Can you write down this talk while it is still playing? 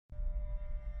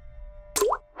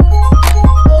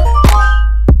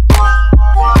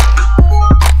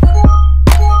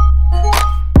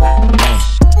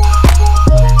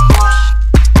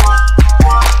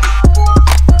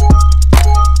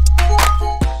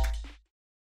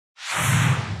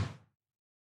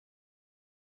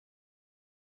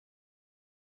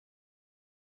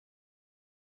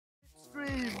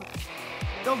stream.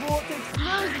 The Vortex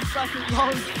loses second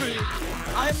live stream.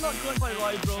 I am not joined by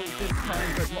Rybro this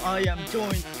time, but I am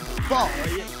joined by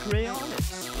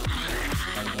Creolix.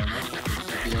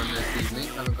 Be on this evening,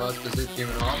 haven't got a specific team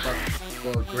at all, but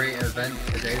got a great event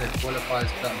today. The qualifiers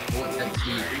for that Vortex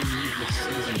League for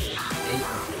season 8.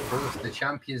 Of course, the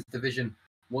Champions Division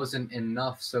wasn't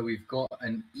enough, so we've got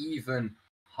an even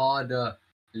harder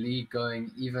league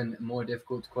going, even more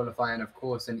difficult to qualify, and of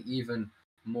course an even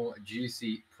more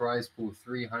juicy prize pool,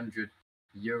 €300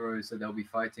 that they'll be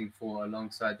fighting for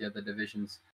alongside the other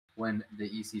divisions when the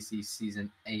ECC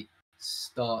season 8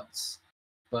 starts.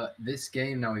 But this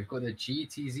game now, we've got the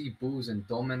GTZ Bulls and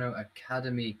Domino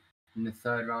Academy in the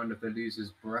third round of the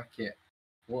losers bracket.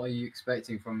 What are you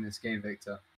expecting from this game,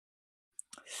 Victor?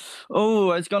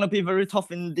 Oh, it's gonna be very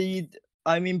tough indeed.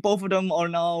 I mean, both of them are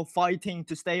now fighting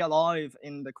to stay alive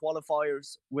in the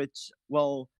qualifiers, which,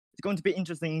 well, it's going to be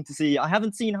interesting to see. I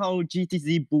haven't seen how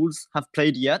GTZ Bulls have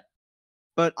played yet,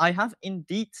 but I have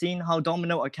indeed seen how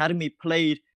Domino Academy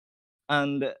played,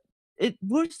 and it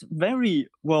was very,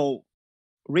 well,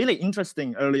 really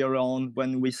interesting earlier on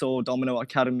when we saw Domino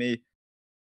Academy,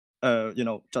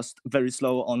 just very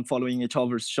slow on following each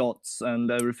other's shots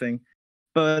and everything.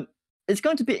 But it's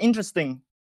going to be interesting.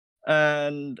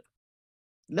 And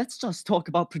let's just talk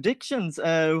about predictions.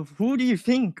 Who do you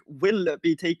think will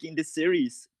be taking this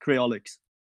series, Creolix?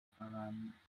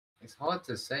 It's hard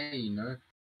to say,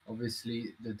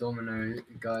 Obviously, the Domino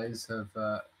guys have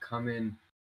come in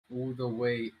all the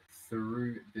way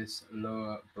through this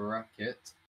lower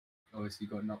bracket. Obviously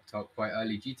got knocked out quite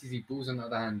early. GTZ Bulls, on the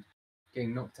other hand,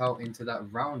 getting knocked out into that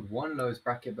round 1 lowest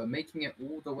bracket, but making it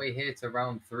all the way here to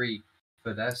round 3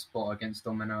 for their spot against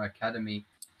Domino Academy.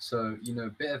 So, a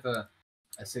bit of a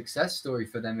success story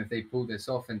for them if they pull this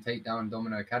off and take down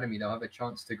Domino Academy. They'll have a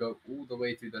chance to go all the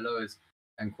way through the lowers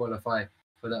and qualify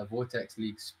for that Vortex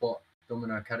League spot.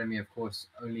 Domino Academy, of course,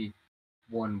 only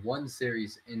won 1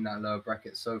 series in that lower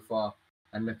bracket so far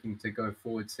and looking to go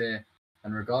forwards here.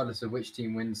 And regardless of which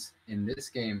team wins in this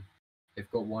game, they've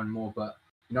got 1 more. But,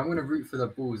 I'm going to root for the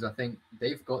Bulls. I think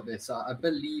they've got this. I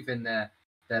believe in their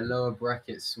lower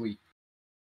bracket sweep.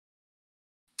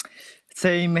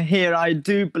 Same here. I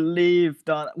do believe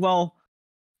that, well,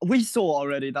 we saw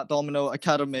already that Domino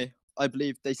Academy, I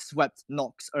believe they swept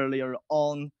Nox earlier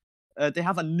on. They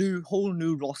have a whole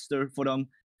new roster for them.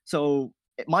 So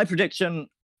my prediction,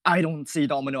 I don't see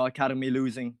Domino Academy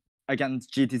losing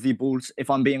against GTZ Bulls, if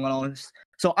I'm being honest.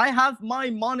 So I have my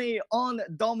money on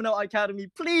Domino Academy.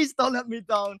 Please don't let me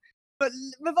down. But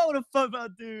without further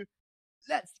ado,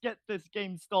 let's get this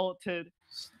game started.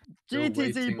 Still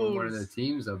GTZ Bulls. On one of the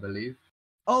teams, I believe.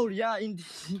 Oh yeah,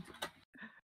 indeed.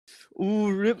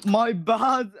 Ooh, rip, my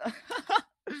bad.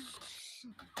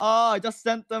 I just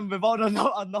sent them without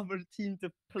another team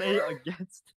to play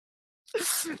against.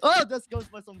 Oh, this goes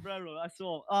my sombrero. I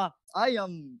saw.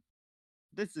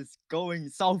 This is going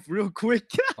south real quick.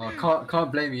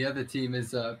 Can't blame you. The other team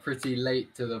is pretty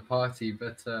late to the party,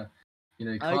 but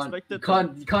you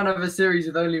can't have a series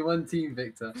with only one team,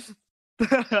 Victor.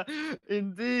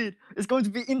 Indeed. It's going to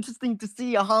be interesting to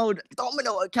see how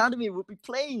Domino Academy will be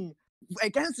playing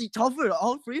against each other,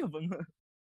 all 3 of them.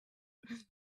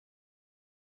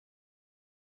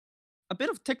 A bit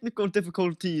of technical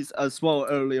difficulties as well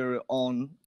earlier on,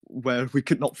 where we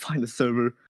could not find a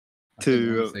server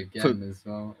once again as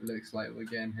well. It looks like we're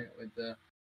getting hit with the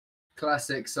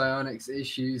classic Psyonix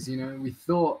issues. We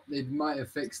thought they might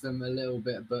have fixed them a little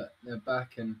bit, but they're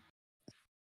back and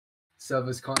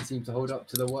servers can't seem to hold up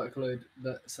to the workload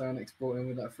that Psyonix brought in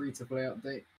with that free-to-play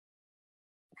update.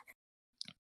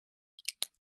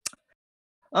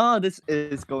 This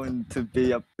is going to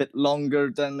be a bit longer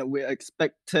than we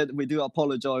expected. We do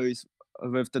apologize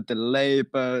with the delay,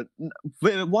 but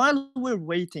while we're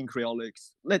waiting,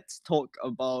 Creolix, let's talk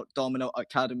about Domino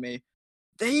Academy.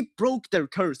 They broke their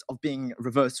curse of being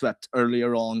reverse swept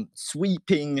earlier on,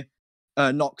 sweeping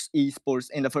Nox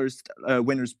Esports in the first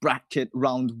winners bracket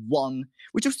round 1,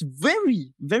 which was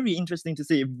very, very interesting to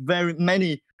see. Very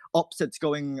many upsets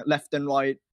going left and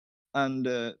right. And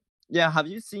have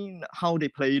you seen how they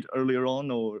played earlier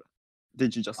on, or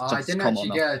did you just I didn't come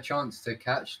actually on get a chance to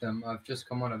catch them. I've just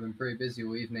come on. I've been pretty busy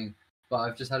all evening, but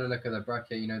I've just had a look at the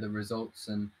bracket, the results,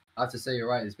 and I have to say you're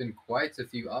right. There's been quite a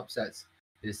few upsets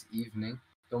this evening.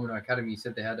 Domino Academy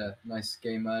said they had a nice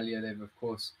game earlier. They've, of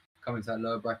course, come into that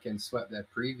lower bracket and swept their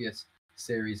previous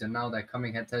series, and now they're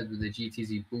coming head-to-head with the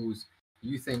GTZ Bulls.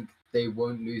 You think they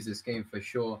won't lose this game for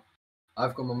sure?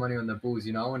 I've got my money on the Bulls.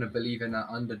 I want to believe in that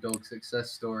underdog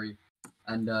success story,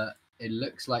 and it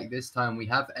looks like this time we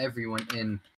have everyone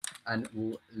in, and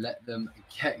we'll let them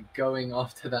get going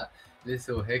after that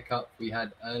little hiccup we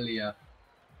had earlier.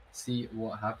 See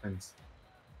what happens.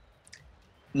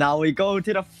 Now we go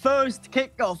to the first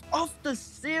kickoff of the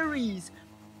series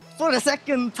for the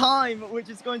second time, which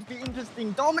is going to be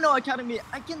interesting. Domino Academy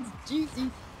against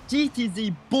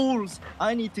GTZ Bulls.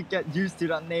 I need to get used to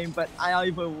that name, but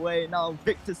either way, now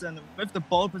Victorson with the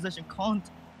ball possession can't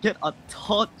get a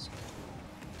touch.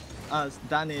 As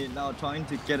Danny now trying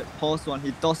to get it past one,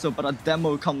 he does so, but a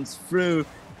demo comes through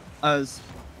as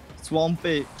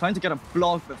Swampy trying to get a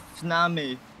block, but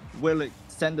Fnami will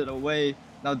send it away.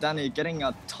 Now Danny getting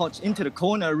a touch into the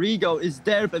corner. Rigo is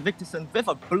there, but Victorson with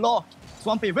a block.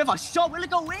 Swampy with a shot. Will it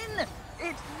go in?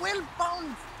 It will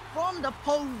bounce from the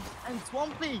post, and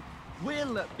Swampy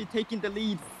will be taking the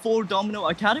lead for Domino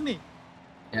Academy.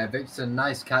 Yeah, Victorson,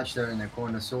 nice catch there in the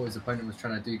corner. Saw what his opponent was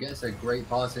trying to do. Gets a great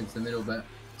pass into the middle, but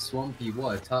Swampy,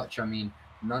 what a touch. I mean,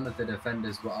 none of the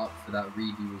defenders were up for that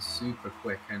read. He was super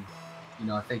quick, and you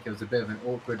know, I think it was a bit of an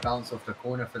awkward bounce off the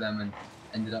corner for them and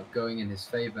ended up going in his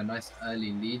favor. Nice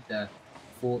early lead there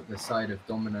for the side of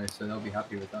Domino, so they'll be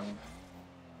happy with that one.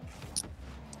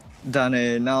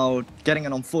 Danny now getting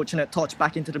an unfortunate touch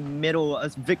back into the middle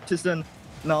as Victorson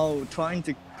now trying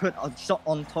to put a shot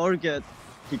on target.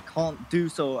 He can't do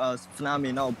so as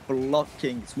Fnami now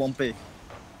blocking Swampy.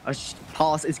 A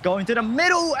pass is going to the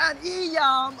middle, and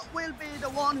Iyam will be the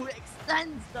one who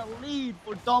extends the lead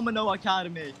for Domino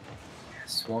Academy.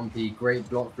 Swampy, great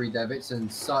block read there.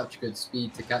 Victorson, such good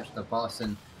speed to catch the pass,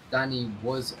 and Danny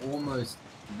was almost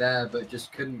there, but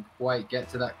just couldn't quite get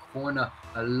to that corner.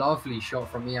 A lovely shot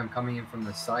from Iyam coming in from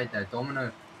the side there.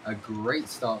 Domino, a great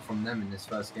start from them in this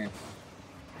first game.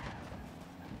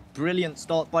 Brilliant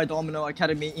start by Domino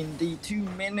Academy in the 2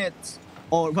 minutes,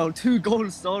 or well, 2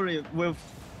 goals, sorry, with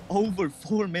over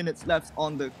 4 minutes left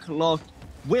on the clock.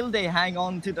 Will they hang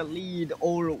on to the lead,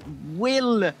 or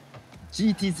will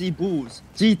GTZ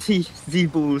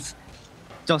Bulls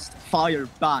just fire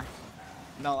back?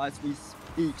 Now as we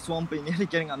speak, Swampy nearly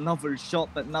getting another shot,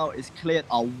 but now is cleared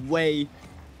away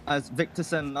as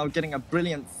Victorson now getting a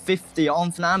brilliant 50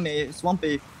 on Fnami.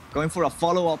 Swampy going for a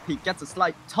follow-up, he gets a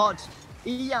slight touch.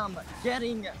 Iyam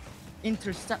getting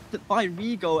intercepted by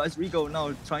Rigo as Rigo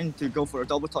now trying to go for a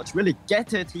double touch. Really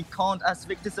get it, he can't as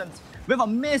Victorson with a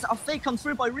miss. A fake comes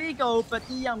through by Rigo, but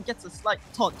Iyam gets a slight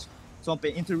touch.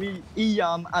 Swampy into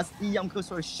Iyam as Iyam goes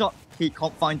for a shot. He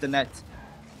can't find the net.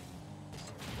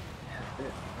 A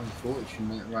bit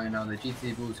unfortunate right now. The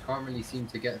GTZ Bulls can't really seem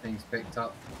to get things picked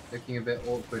up. Looking a bit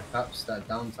awkward. Perhaps that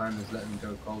downtime has let them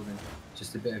go cold and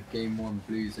just a bit of game 1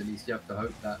 blues. At least you have to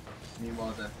hope that.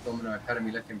 Meanwhile, the Domino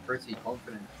Academy looking pretty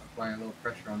confident, applying a lot of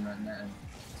pressure on that net, and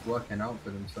it's working out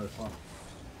for them so far.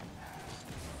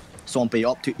 Swampy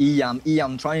up to Iyam.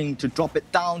 Iyam trying to drop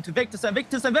it down to Victorson.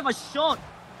 Victorson with a shot.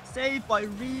 Saved by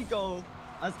Rigo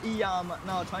as Iyam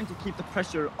now trying to keep the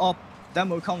pressure up.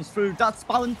 Demo comes through. That's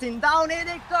bouncing down. And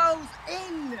it goes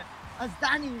in as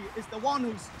Danny is the one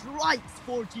who strikes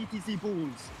for GTZ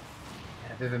Bulls.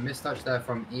 A bit of a mistouch there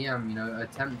from Iyam, you know,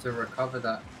 attempt to recover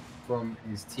that from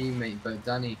his teammate, but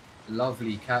Danny,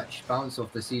 lovely catch, bounce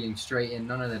off the ceiling straight in.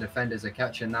 None of the defenders are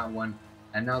catching that one,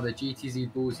 and now the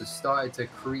GTZ Bulls have started to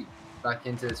creep back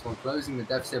into this one, closing the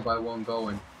deficit by 1 goal,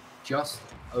 and just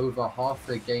over half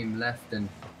the game left, and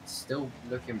still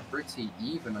looking pretty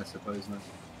even, I suppose now.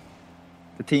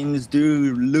 The teams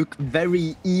do look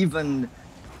very even.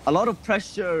 A lot of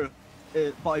pressure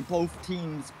by both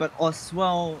teams, but as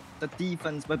well the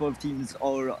defense by both teams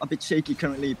are a bit shaky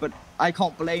currently, but I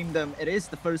can't blame them. It is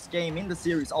the first game in the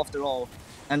series after all,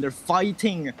 and they're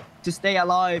fighting to stay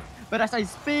alive. But as I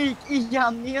speak,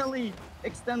 Iyam nearly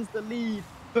extends the lead,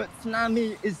 but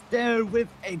Fnami is there with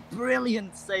a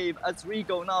brilliant save as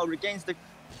Rigo now regains the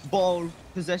ball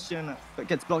possession, but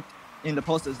gets blocked in the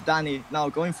process. Danny now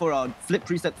going for a flip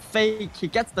preset fake. He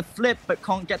gets the flip, but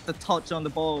can't get the touch on the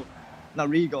ball. Now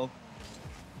Rigo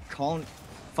can't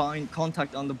find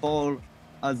contact on the ball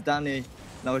as Danny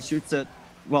now shoots it.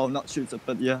 Well, not shoots it,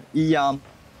 but yeah, Iyam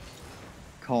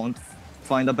can't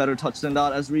find a better touch than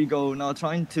that as Rigo now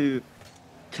trying to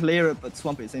clear it, but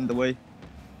Swampy is in the way.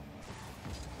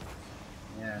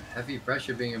 Yeah, heavy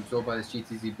pressure being absorbed by this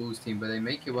GTZ Bulls team, but they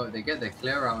make it work. They get their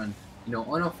clear out, and you know,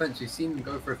 on offense, we've seen them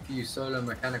go for a few solo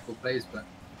mechanical plays, but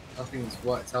nothing's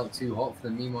worked out too hot for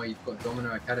them. Meanwhile, you've got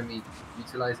Domino Academy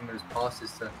utilizing those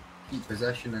passes to keep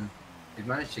possession, and they've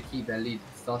managed to keep their lead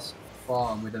thus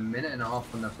far. And with 1.5 minutes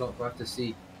on the clock, we'll have to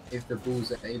see if the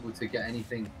Bulls are able to get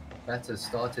anything better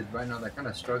started. Right now, they're kind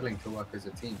of struggling to work as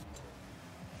a team.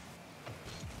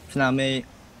 Fnami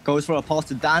goes for a pass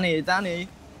to Danny. Danny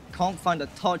can't find a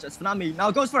touch as Fnami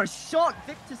now goes for a shot.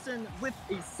 Victorson with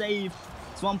a save.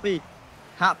 Swampy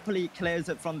happily clears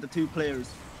it from the 2 players.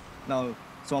 Now,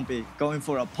 Swampy going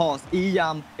for a pass.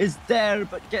 Iam is there,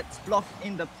 but gets blocked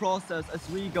in the process as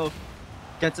Rigo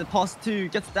gets a pass too,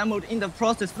 gets demoed in the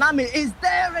process. Flammy is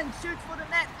there and shoots for the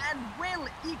net and will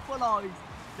equalize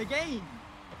the game.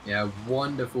 Yeah,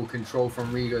 wonderful control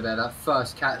from Rigo there. That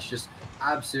first catch just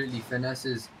absolutely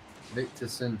finesses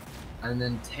Victorson and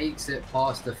then takes it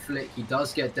past the flick. He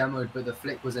does get demoed, but the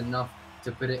flick was enough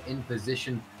to put it in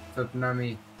position for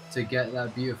Pnami to get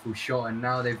that beautiful shot. And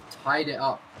now they've tied it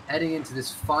up, heading into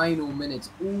this final minutes,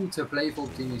 all to play for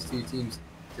between these two teams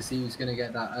to see who's going to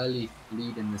get that early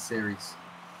lead in the series.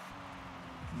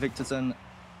 Victorson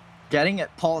getting it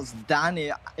past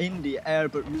Danny in the air,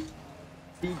 but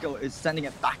Rigo is sending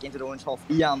it back into the orange half.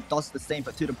 Iam does the same,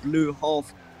 but to the blue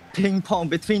half. Ping pong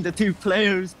between the two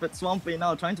players, but Swampy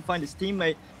now trying to find his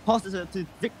teammate. Passes it to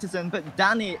Victorson, but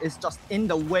Danny is just in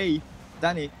the way.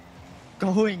 Danny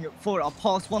going for a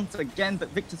pass once again,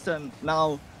 but Victorson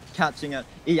now catching it.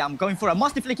 Iam going for a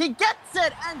musty flick. He gets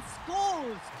it and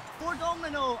scores for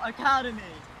Domino Academy.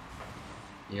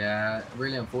 Yeah,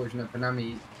 really unfortunate.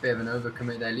 Pnami, bit of an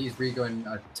overcommit there. Leaves Rigo in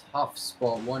a tough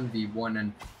spot, 1v1,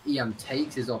 and Iam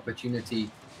takes his opportunity.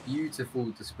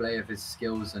 Beautiful display of his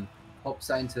skills and pops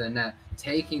that into the net,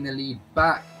 taking the lead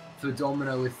back for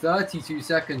Domino with 32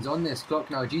 seconds on this clock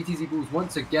now. GTZ Bulls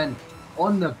once again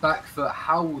on the back foot.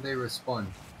 How will they respond?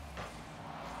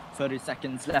 30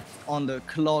 seconds left on the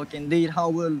clock. Indeed, how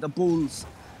will the Bulls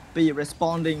be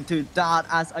responding to that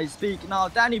as I speak now?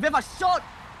 Danny with a shot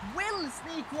will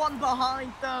sneak one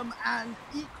behind them and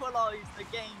equalize the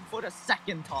game for the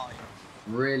second time.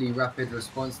 Really rapid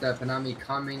response there. Pnami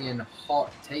coming in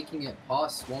hot, taking it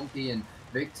past Swampy and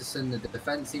Victorson. The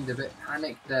defense seemed a bit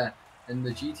panicked there, and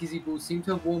the GTZ Bulls seem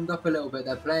to have warmed up a little bit.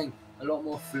 They're playing a lot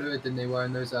more fluid than they were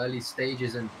in those early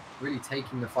stages and really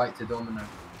taking the fight to Domino.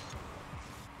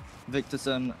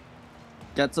 Victorson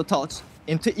gets a touch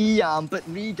into Iam, but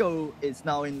Rigo is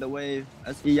now in the way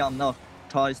as Iam now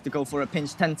tries to go for a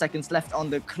pinch. 10 seconds left on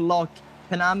the clock.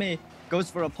 Pnami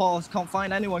goes for a pass, can't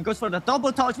find anyone, goes for the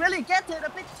double touch, really gets it a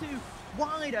bit too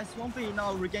wide as Swampy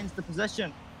now regains the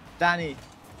possession. Danny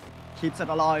keeps it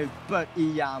alive, but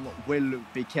Iam will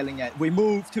be killing it. We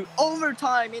move to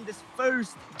overtime in this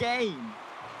first game.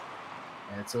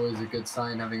 Yeah, it's always a good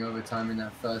sign having overtime in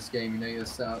that first game. You know you're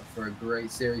set up for a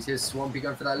great series. Here's Swampy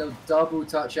going for that little double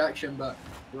touch action, but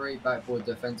great backboard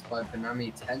defense by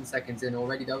Pnami. 10 seconds in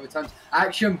already, the overtime's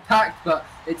action packed, but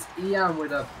it's Iam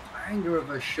with a banger of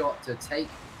a shot to take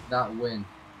that win.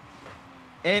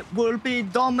 It will be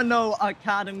Domino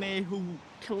Academy who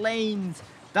claims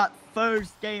that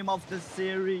first game of the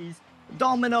series.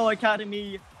 Domino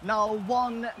Academy now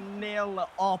 1-0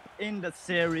 up in the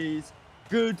series.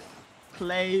 Good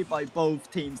play by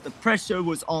both teams. The pressure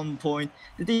was on point.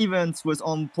 The defense was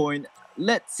on point.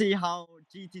 Let's see how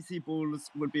GTZ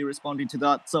Bulls will be responding to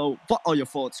that. So what are your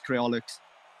thoughts, Creolix?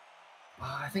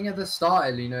 I think at the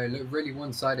start, you know, it looked really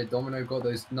one-sided. Domino got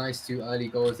those nice 2 early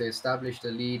goals. They established a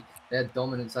lead. They had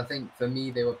dominance. I think for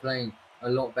me, they were playing a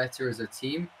lot better as a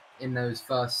team in those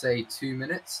first, say, 2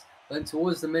 minutes. Then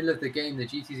towards the middle of the game, the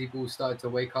GTZ Bulls started to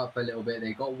wake up a little bit.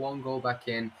 They got 1 goal back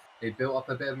in. They built up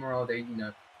a bit of morale. They, you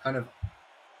know, kind of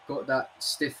got that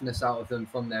stiffness out of them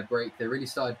from their break. They really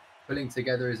started pulling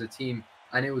together as a team.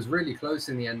 And it was really close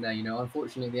in the end there. You know,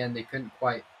 unfortunately, at the end, they couldn't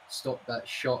quite stop that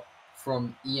shot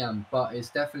from Iam. But it's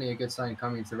definitely a good sign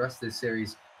coming into the rest of this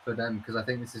series for them, because I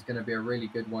think this is going to be a really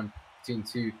good one between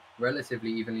 2 relatively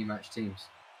evenly matched teams.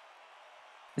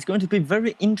 It's going to be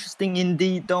very interesting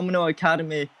indeed. Domino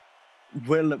Academy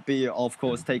will be, of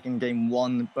course, taking game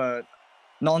 1, but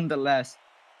nonetheless,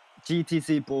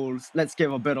 GTZ Bulls, let's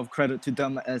give a bit of credit to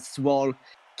them as well,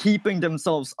 keeping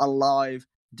themselves alive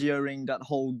during that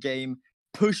whole game,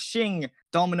 pushing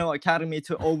Domino Academy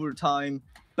to overtime,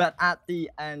 but at the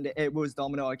end, it was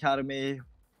Domino Academy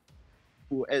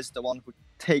who is the one who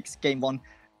takes game 1.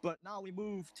 But now we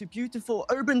move to beautiful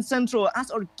Urban Central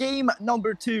as our game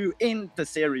number 2 in the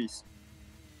series.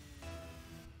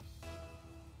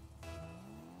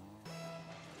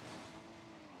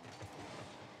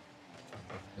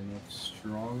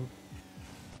 Strong.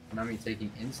 Nami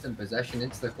taking instant possession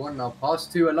into the corner. Now pass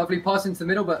to a lovely pass into the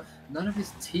middle, but none of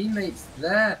his teammates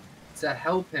there to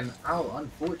help him out.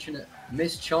 Unfortunate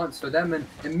missed chance for them, and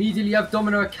immediately have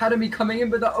Domino Academy coming in,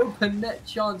 but the open net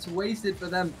chance wasted for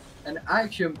them. An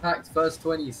action-packed first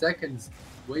 20 seconds.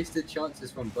 Wasted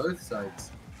chances from both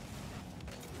sides.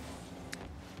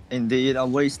 Indeed, a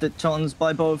wasted chance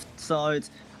by both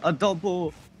sides. A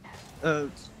double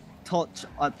touch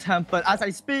attempt, but as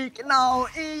I speak now,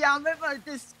 Iam with a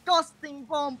disgusting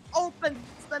bomb opens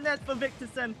the net for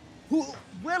Victorson, who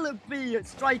will be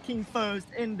striking first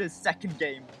in this second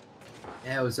game.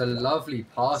 Yeah, it was a lovely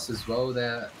pass as well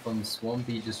there from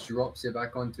Swampy. Just drops it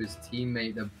back onto his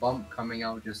teammate. The bump coming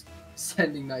out, just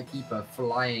sending that keeper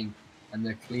flying. And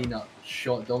the cleanup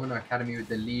shot. Domino Academy with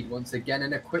the lead once again.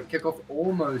 And a quick kickoff,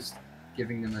 almost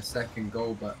giving them a second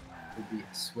goal, but will be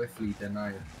swiftly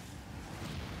denied.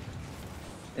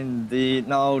 Indeed.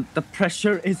 Now the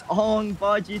pressure is on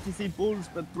by GTC Bulls,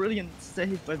 but brilliant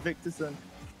save by Victorson.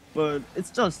 But it's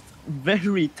just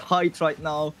very tight right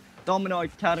now. Domino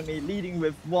Academy leading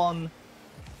with one.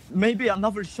 Maybe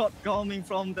another shot coming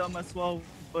from them as well,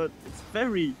 but it's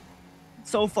very,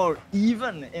 so far,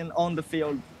 even on the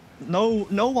field. No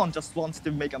one just wants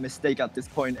to make a mistake at this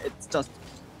point. It's just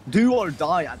do or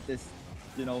die at this,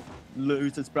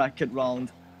 losers bracket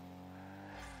round.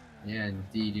 Yeah,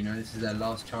 indeed. This is their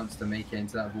last chance to make it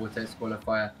into that Vortex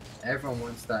qualifier. Everyone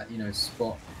wants that,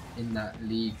 spot in that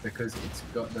league because it's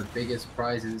got the biggest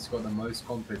prizes, it's got the most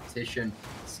competition.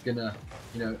 It's gonna,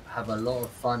 have a lot of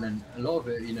fun and a lot of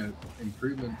it,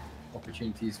 improvement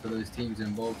opportunities for those teams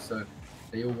involved. So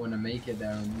they all want to make it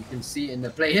there, and you can see it in the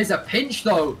play. Here's a pinch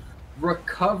though,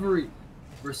 recovery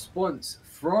response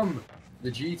from the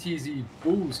GTZ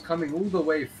Bulls coming all the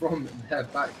way from their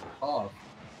back half.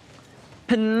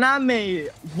 Paname,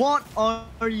 what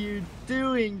are you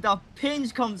doing? The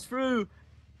pinch comes through.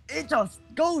 It just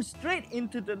goes straight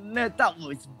into the net. That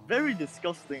was very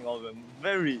disgusting of him.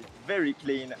 Very, very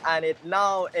clean. And it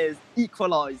now is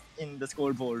equalized in the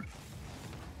scoreboard.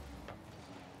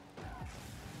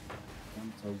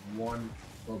 1-1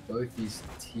 for both these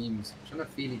teams. Trying to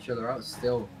feel each other out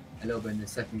still a little bit in the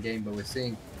second game, but we're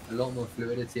seeing a lot more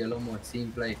fluidity, a lot more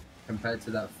team play compared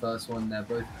to that first one. They're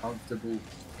both comfortable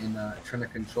in trying to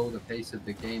control the pace of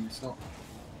the game. It's not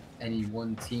any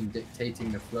one team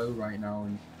dictating the flow right now,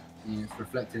 and it's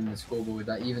reflected in the scoreboard with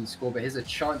that even score. But here's a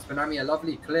chance. Panami, a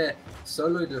lovely clear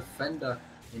solo defender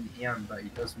in Ian, but he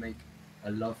does make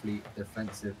a lovely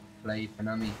defensive play.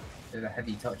 Panami did a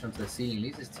heavy touch onto the ceiling,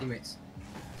 leaves his teammates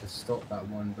to stop that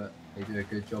one, but they do a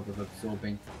good job of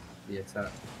absorbing the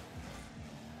attack.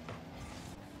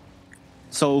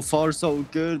 So far, so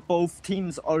good. Both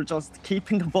teams are just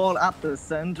keeping the ball at the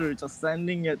center, just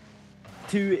sending it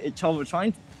to each other,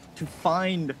 trying to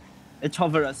find each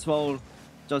other as well.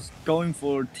 Just going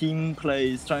for team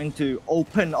plays, trying to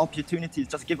open opportunities,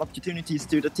 just give opportunities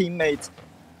to the teammates.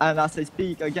 And as I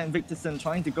speak, again, Victorson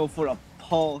trying to go for a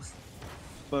pass,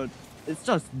 but it's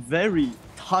just very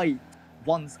tight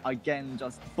once again.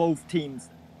 Just both teams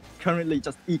currently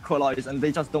just equalize, and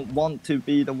they just don't want to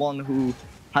be the one who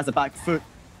has a back foot.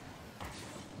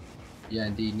 Yeah,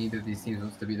 indeed. Neither of these teams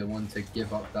wants to be the one to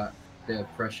give up that bit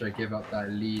of pressure, give up that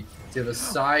lead to the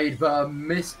side, but a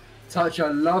missed touch, a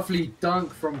lovely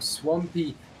dunk from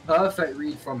Swampy. Perfect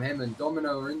read from him, and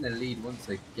Domino are in the lead once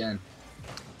again.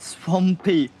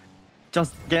 Swampy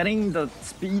just getting the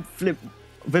speed flip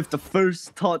with the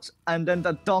first touch, and then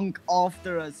the dunk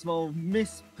after as well,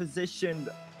 mispositioned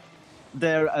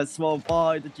there as well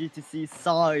by the GTC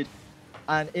side.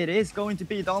 And it is going to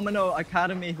be Domino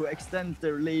Academy who extends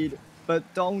their lead. But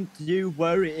don't you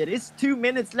worry, it is 2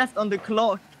 minutes left on the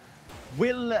clock.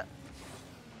 Will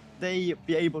they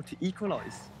be able to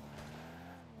equalize?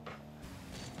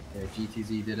 Yeah,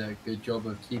 GTZ did a good job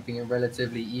of keeping it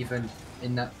relatively even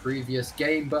in that previous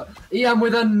game. But Ian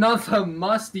with another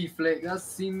musty flick. That's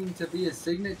seeming to be a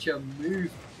signature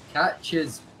move.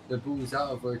 Catches the Bulls out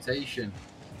of rotation.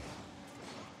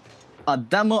 A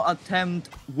demo attempt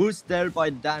was there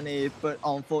by Danny, but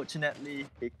unfortunately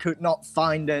he could not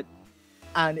find it.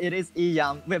 And it is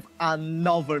Ian with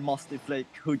another musty flick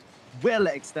who will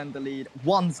extend the lead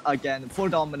once again for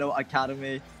Domino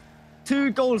Academy.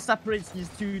 2 goals separates these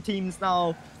two teams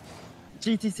now.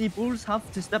 GTC Bulls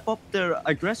have to step up their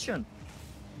aggression.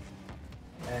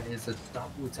 And it's a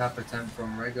double tap attempt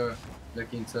from Rego,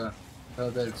 looking to put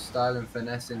a bit of style and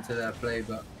finesse into their play,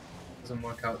 but doesn't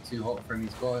work out too hot for him.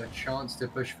 He's got a chance to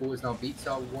push forwards now, beats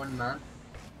out one man.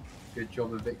 Good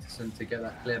job of Victorson to get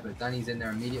that clear, but Danny's in there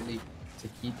immediately to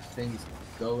keep things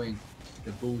going.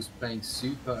 The Bulls playing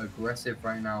super aggressive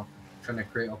right now, trying to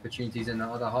create opportunities in the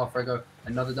other half. Rego,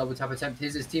 another double tap attempt.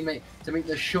 Here's his teammate to make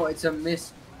the shot. It's a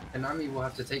miss. Konami will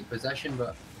have to take possession,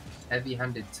 but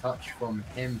heavy-handed touch from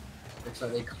him. Looks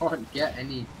like they can't get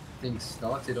anything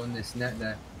started on this net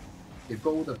there. They've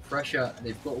got all the pressure,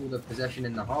 they've got all the possession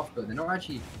in the half, but they're not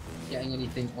actually getting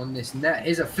anything on this net.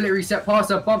 Here's a flirty set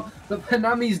pass, a bump, but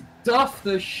Panami's duffed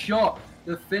the shot.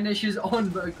 The finish is on,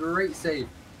 but a great save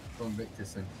from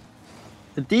Victorson.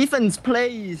 The defense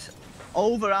plays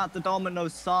over at the Domino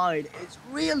side. It's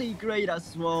really great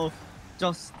as well.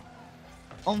 Just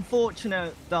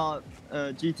unfortunate that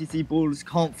GTC Bulls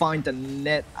can't find the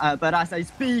net. But as I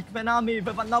speak, Benami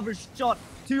with another shot.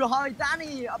 Too high,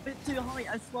 Danny a bit too high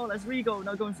as well as Rigo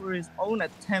now going for his own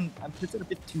attempt and puts it a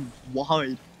bit too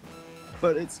wide.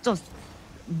 But it's just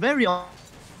very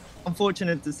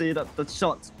unfortunate to see that the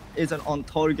shot isn't on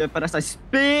target. But as I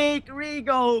speak,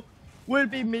 Rigo will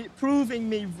be proving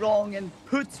me wrong and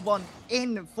puts one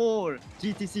in for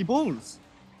GTC Bulls.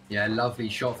 Yeah, lovely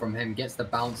shot from him. Gets the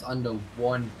bounce under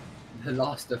one. The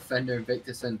last defender,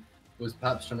 Victorson, was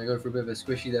perhaps trying to go for a bit of a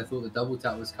squishy there. Thought the double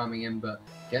tap was coming in, but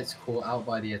gets caught out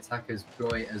by the attacker's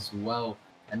ploy as well.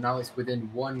 And now it's within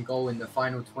one goal in the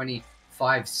final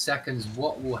 25 seconds.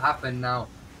 What will happen now?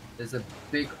 There's a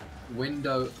big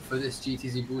window for this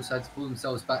GTZ Bulls side to pull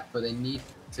themselves back, but they need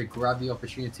to grab the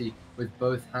opportunity with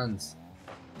both hands.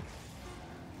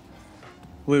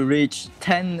 We reach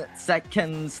 10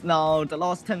 seconds now, the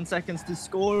last 10 seconds to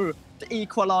score the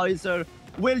equalizer.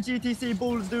 Will GTC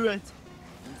Bulls do it?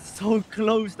 So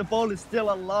close, the ball is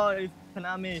still alive.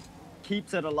 Panami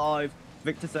keeps it alive.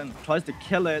 Victorson tries to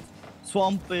kill it.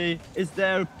 Swampy is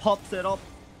there, pops it up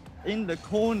in the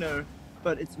corner,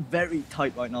 but it's very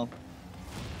tight right now.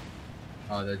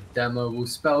 Oh, the demo will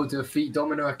spell defeat.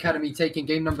 Domino Academy taking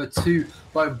game number 2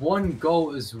 by 1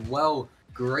 goal as well.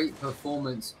 Great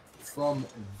performance from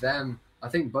them. I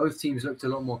think both teams looked a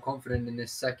lot more confident in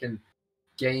this second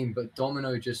game, but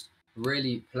Domino just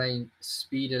really playing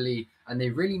speedily, and they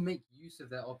really make use of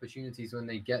their opportunities when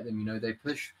they get them. You know, they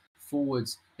push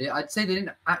forwards. I'd say they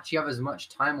didn't actually have as much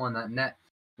time on that net,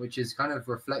 which is kind of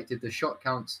reflected. The shot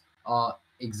counts are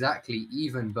exactly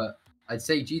even, but I'd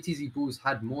say GTZ Bulls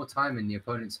had more time in the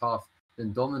opponent's half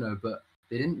than Domino, but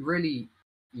they didn't really,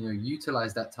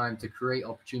 utilize that time to create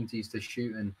opportunities to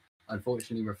shoot, and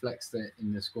unfortunately reflects that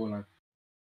in the scoreline.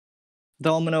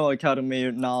 Domino Academy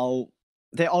now,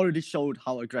 they already showed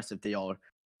how aggressive they are.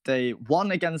 They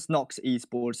won against Nox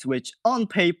Esports, which on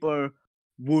paper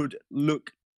would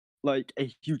look like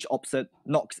a huge upset.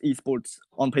 Nox Esports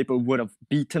on paper would have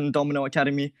beaten Domino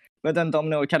Academy, but then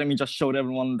Domino Academy just showed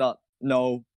everyone that,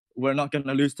 no, we're not going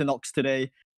to lose to Nox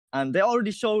today. And they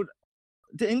already showed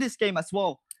in this game as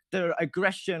well, their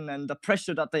aggression and the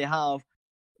pressure that they have.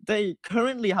 They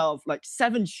currently have like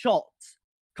 7 shots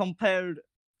compared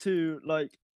to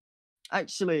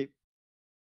actually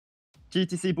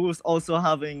GTC Bulls also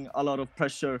having a lot of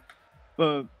pressure,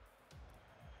 but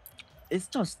it's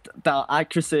just the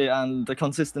accuracy and the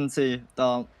consistency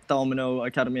that Domino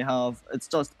Academy have. It's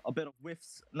just a bit of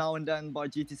whiffs now and then by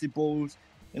GTC Bulls,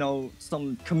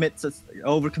 some commits,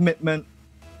 overcommitment,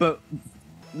 but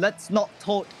let's not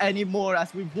talk anymore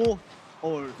as we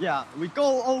we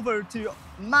go over to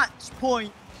match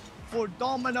point for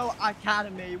Domino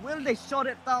Academy. Will they shut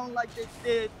it down like they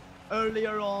did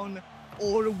earlier on,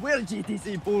 or will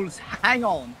GTC Bulls hang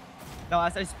on? Now,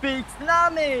 as I speak,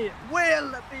 Nami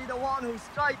will be the one who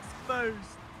strikes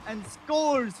first and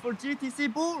scores for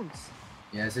GTC Bulls.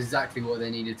 Yeah, it's exactly what they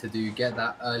needed to do. Get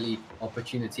that early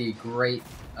opportunity. Great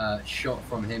shot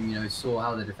from him. Saw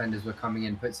how the defenders were coming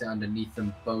in, puts it underneath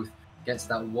them both, gets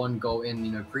that 1 goal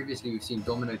in. Previously we've seen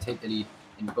Domino take the lead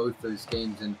in both those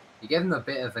games, and he gave them a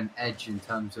bit of an edge in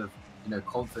terms of,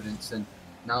 confidence. And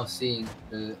now seeing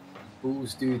the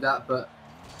Bulls do that, but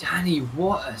Danny,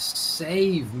 what a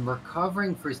save!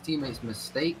 Recovering for his teammate's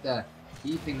mistake there,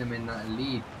 keeping them in that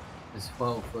lead as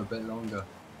well for a bit longer.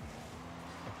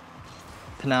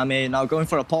 Panami now going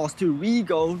for a pass to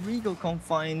Rigo. Rigo can't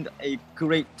find a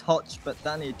great touch, but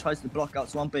Danny tries to block out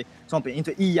Swampy. Swampy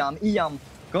into Iam. Iam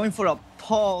going for a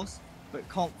pass, but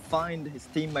can't find his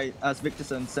teammate as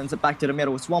Victorson sends it back to the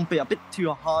middle. Swampy a bit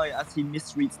too high as he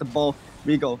misreads the ball.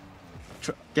 Rigo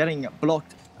getting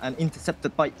blocked and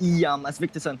intercepted by Iam as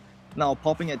Victorson now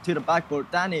popping it to the backboard.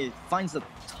 Danny finds the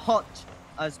touch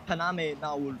as Panami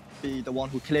now will be the one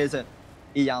who clears it.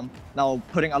 Iam now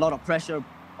putting a lot of pressure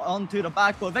onto the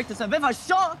backboard. Victorson with a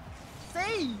shot!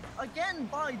 Save again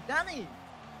by Danny.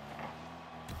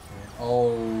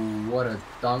 Oh, what a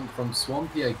dunk from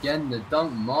Swampy again, the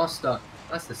dunk master.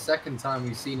 That's the second time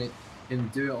we've seen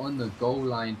him do it on the goal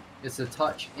line. It's a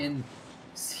touch in,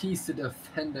 sees the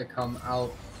defender come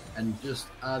out and just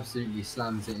absolutely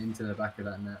slams it into the back of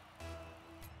that net.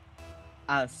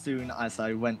 As soon as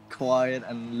I went quiet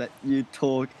and let you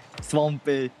talk,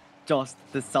 Swampy just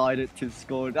decided to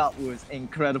score. That was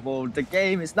incredible. The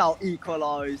game is now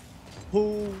equalized.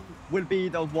 Who will be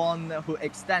the one who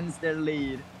extends their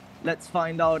lead? Let's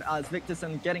find out as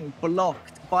Victorson getting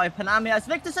blocked by Panami. As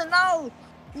Victorson now,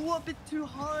 a bit too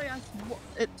high as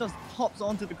it just pops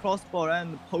onto the crossbar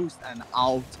and the post and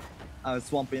out.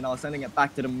 Swampy now sending it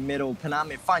back to the middle.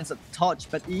 Panami finds a touch,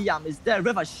 but Iam is there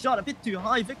with a shot a bit too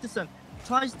high. Victorson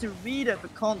tries to read it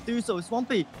but can't do so.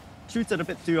 Swampy shoots it a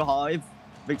bit too high.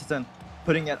 Victorson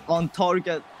putting it on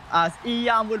target as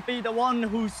Ian will be the one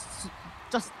who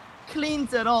just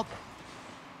cleans it up.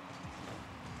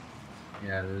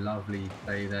 Yeah, lovely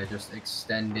play there. Just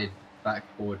extended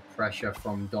backboard pressure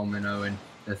from Domino, and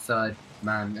the third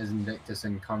man, as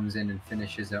Victorson, comes in and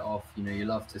finishes it off. You know, you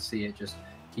love to see it just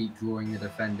keep drawing the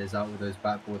defenders out with those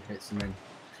backboard hits and then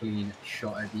clean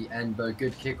shot at the end. But a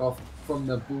good kickoff from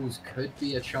the Bulls could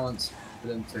be a chance for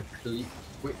them to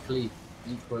quickly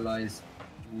equalize.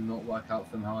 Will not work out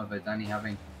for them, however. Danny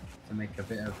having to make a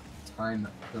bit of time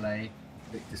play.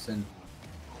 Victorson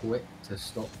quick to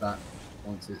stop that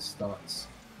once it starts.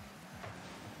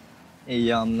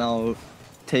 Ian now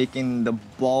taking the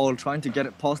ball, trying to get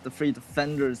it past the three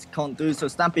defenders, can't do so.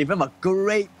 Stampy with a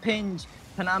great pinch.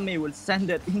 Panami will send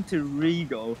it into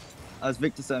Rigo as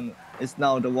Victorson is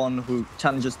now the one who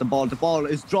challenges the ball. The ball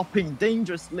is dropping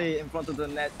dangerously in front of the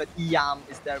net, but Iam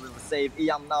is there with a save.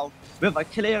 Iam now with a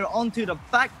clear onto the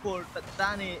backboard, but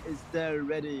Danny is there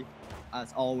ready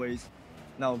as always.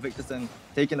 Now Victorson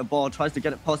taking the ball, tries to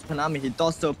get it past Panami. He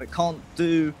does so, but can't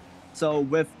do so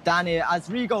with Danny as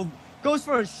Rigo goes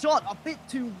for a shot a bit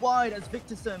too wide as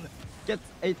Victorson gets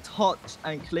a touch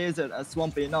and clears it as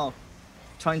Swampy now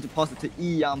trying to pass it to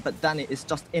Ian, but Danny is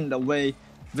just in the way.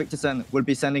 Victorson will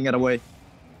be sending it away.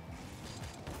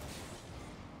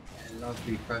 Yeah,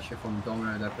 lovely pressure from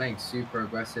Domino. They're playing super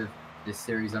aggressive this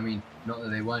series. I mean, not that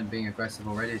they weren't being aggressive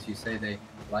already, as you say, they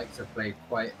like to play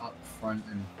quite up front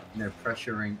and, you know,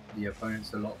 pressuring the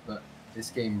opponents a lot, but this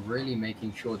game really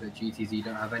making sure that GTZ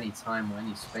don't have any time or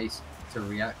any space to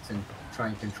react and try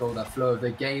and control that flow of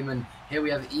the game. And here we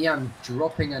have Ian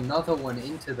dropping another one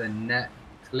into the net.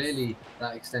 Clearly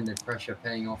that extended pressure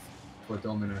paying off for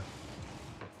Domino.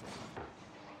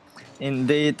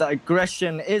 Indeed, the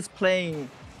aggression is playing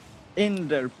in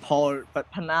their part, but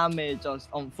Paname just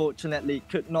unfortunately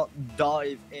could not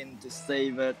dive in to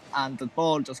save it, and the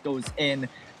ball just goes in.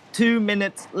 2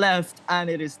 minutes left, and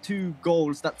it is 2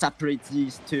 goals that separates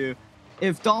these two.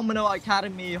 If Domino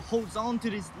Academy holds on to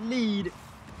this lead,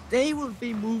 they will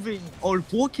be moving or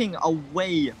walking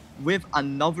away with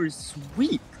another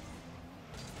sweep.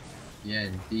 Yeah,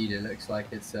 indeed. It looks like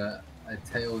it's a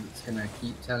tale that's going to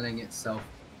keep telling itself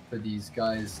for these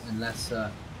guys unless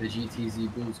the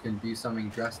GTZ Bulls can do something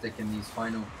drastic in these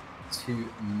final 2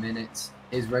 minutes.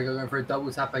 Is Rego going for a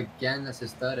double tap again? That's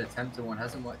his third attempt at one.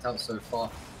 Hasn't worked out so far.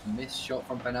 Missed shot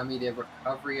from Panami. The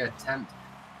recovery attempt.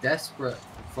 Desperate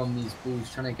from these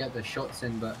Bulls trying to get the shots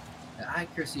in, but the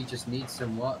accuracy just needs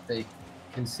some work. They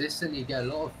consistently get a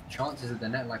lot of chances at the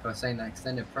net. Like I was saying, that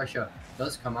extended pressure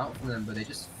does come out from them, but they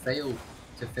just fail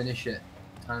to finish it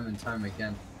time and time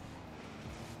again.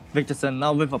 Victorson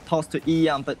now with a pass to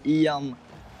Ian, but Ian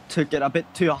took it a bit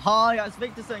too high as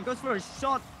Victorson goes for a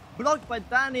shot, blocked by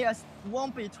Danny as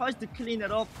Swampy tries to clean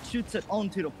it up, shoots it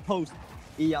onto the post.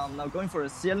 Ian now going for a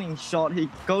ceiling shot. He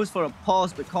goes for a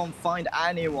pass but can't find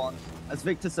anyone as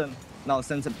Victorson now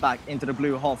sends it back into the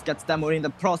blue half, gets Demo in the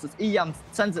process. Ian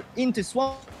sends it into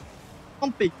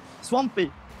Swampy.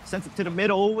 Swampy sends it to the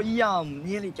middle. Ian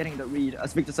nearly getting the read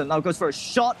as Victorson now goes for a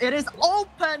shot. It is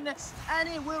open and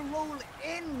it will roll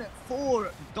in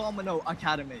for Domino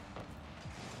Academy.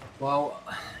 Well,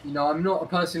 you know, I'm not a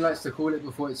person who likes to call it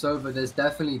before it's over. There's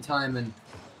definitely time, and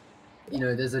you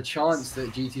know, there's a chance that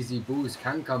GTZ Bulls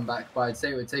can come back, but I'd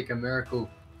say it would take a miracle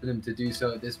for them to do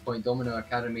so at this point. Domino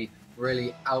Academy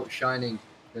really outshining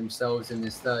themselves in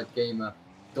this third game. A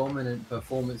dominant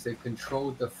performance. They've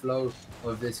controlled the flow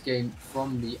of this game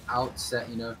from the outset.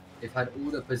 You know, they've had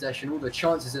all the possession, all the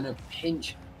chances, and a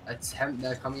pinch attempt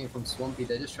there coming in from Swampy.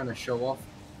 They're just trying to show off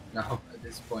now at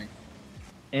this point.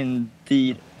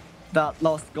 Indeed. That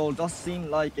last goal does seem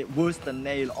like it was the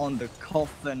nail on the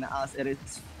coffin as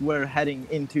we're heading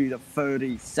into the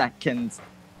 30 seconds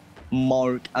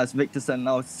mark as Victorson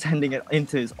now sending it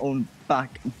into his own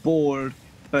backboard,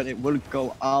 but it will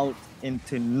go out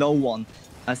into no one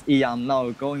as Ian now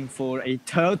going for a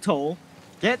turtle,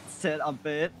 gets it a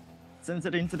bit, sends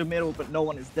it into the middle, but no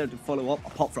one is there to follow up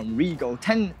apart from Rigo.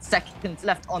 10 seconds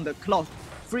left on the clock.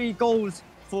 3 goals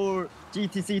for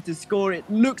GTC to score. It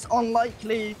looks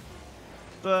unlikely,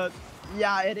 but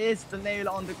yeah, it is the nail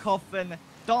on the coffin.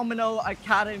 Domino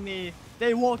Academy,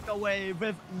 they walk away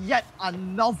with yet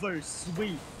another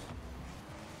sweep.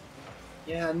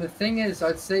 Yeah, and the thing is,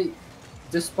 I'd say,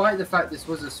 despite the fact this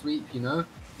was a sweep, you know,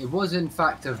 it was in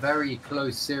fact a very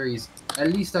close series.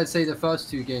 At least I'd say the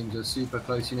first 2 games were super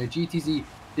close. You know, GTZ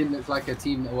didn't look like a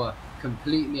team that were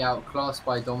completely outclassed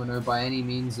by Domino by any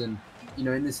means, and you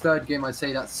know, in this third game, I'd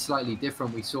say that's slightly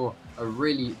different. We saw a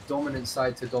really dominant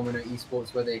side to Domino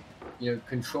Esports where they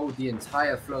controlled the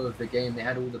entire flow of the game. They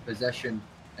had all the possession,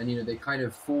 and they kind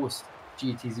of forced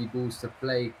GTZ Bulls to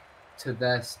play to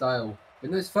their style.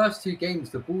 In those first two games,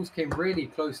 the Bulls came really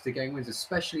close to getting wins,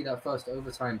 especially that first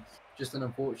overtime. Just an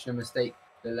unfortunate mistake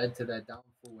that led to their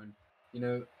downfall.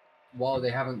 And while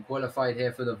they haven't qualified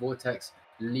here for the Vortex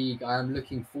League, I am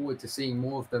looking forward to seeing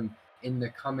more of them in the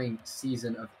coming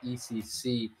season of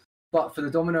ECC. But for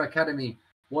the Domino Academy,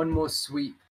 one more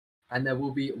sweep, and there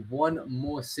will be one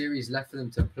more series left for them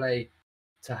to play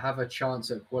to have a chance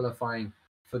at qualifying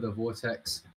for the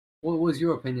Vortex. What was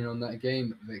your opinion on that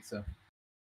game, Victor?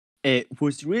 It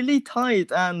was really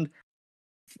tight, and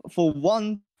for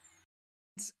once,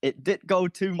 it did go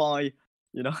to my,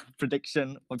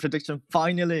 prediction. My prediction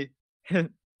finally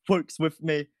works with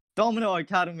me. Domino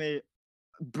Academy,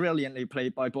 brilliantly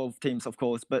played by both teams, of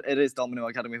course, but it is Domino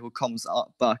Academy who comes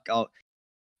back out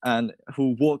and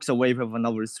who walks away with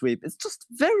another sweep.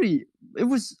 It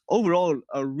was overall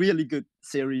a really good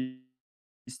series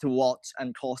to watch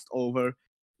and crossed over.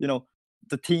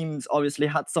 The teams obviously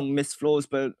had some missed flows,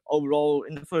 but overall,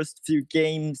 in the first few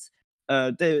games,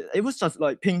 it was just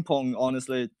like ping pong,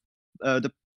 honestly.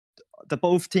 The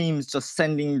both teams just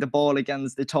sending the ball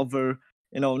against each other,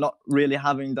 not really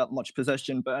having that much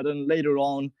possession. But then later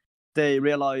on, they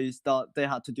realized that they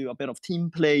had to do a bit of team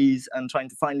plays and trying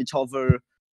to find each other.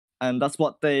 And that's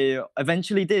what they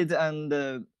eventually did.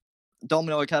 And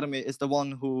Domino Academy is the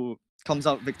one who comes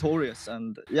out victorious.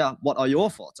 And yeah, what are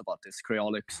your thoughts about this,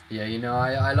 Creolix? Yeah,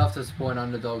 I love to support an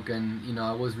underdog, and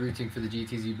I was rooting for the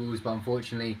GTZ Bulls, but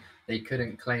unfortunately they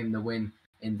couldn't claim the win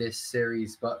in this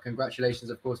series. But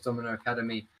congratulations, of course, Domino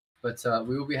Academy. But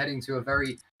we will be heading to a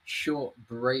very short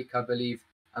break, I believe,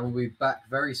 and we'll be back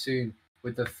very soon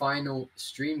with the final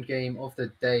streamed game of the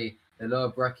day, the lower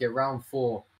bracket round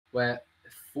 4, where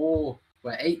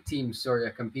 8 teams, are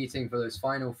competing for those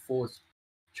final 4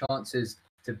 chances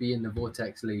to be in the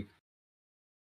Vortex League.